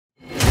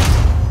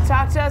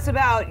to us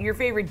about your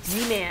favorite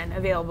D-man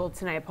available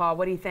tonight, Paul.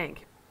 What do you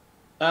think?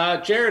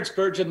 Jared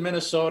Spurgeon,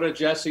 Minnesota.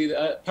 Jesse,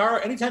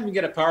 anytime you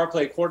get a power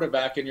play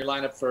quarterback in your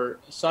lineup for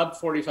sub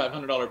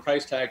 $4,500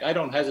 price tag, I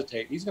don't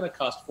hesitate. He's going to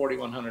cost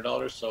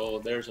 $4,100, so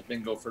there's a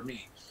bingo for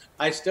me.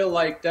 I still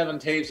like Devon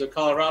Toews of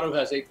Colorado, who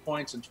has 8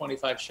 points and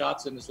 25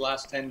 shots in his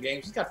last 10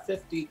 games. He's got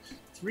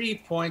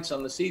 53 points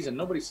on the season.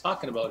 Nobody's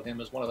talking about him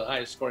as one of the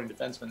highest scoring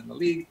defensemen in the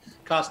league,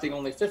 costing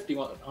only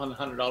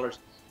 $5,100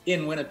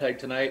 in Winnipeg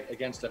tonight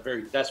against a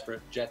very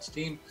desperate Jets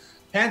team.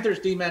 Panthers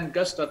D-man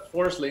Gustav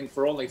Forsling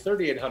for only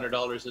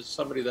 $3,800 is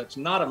somebody that's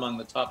not among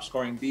the top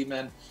scoring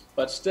D-men,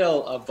 but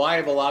still a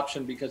viable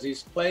option because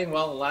he's playing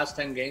well in the last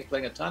 10 games,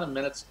 playing a ton of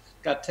minutes,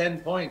 got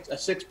 6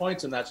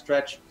 points in that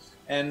stretch,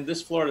 and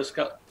this Florida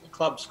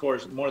club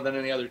scores more than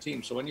any other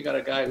team. So when you got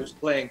a guy who's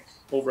playing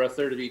over a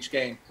third of each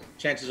game,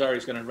 chances are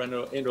he's going to run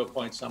into a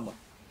point somewhere.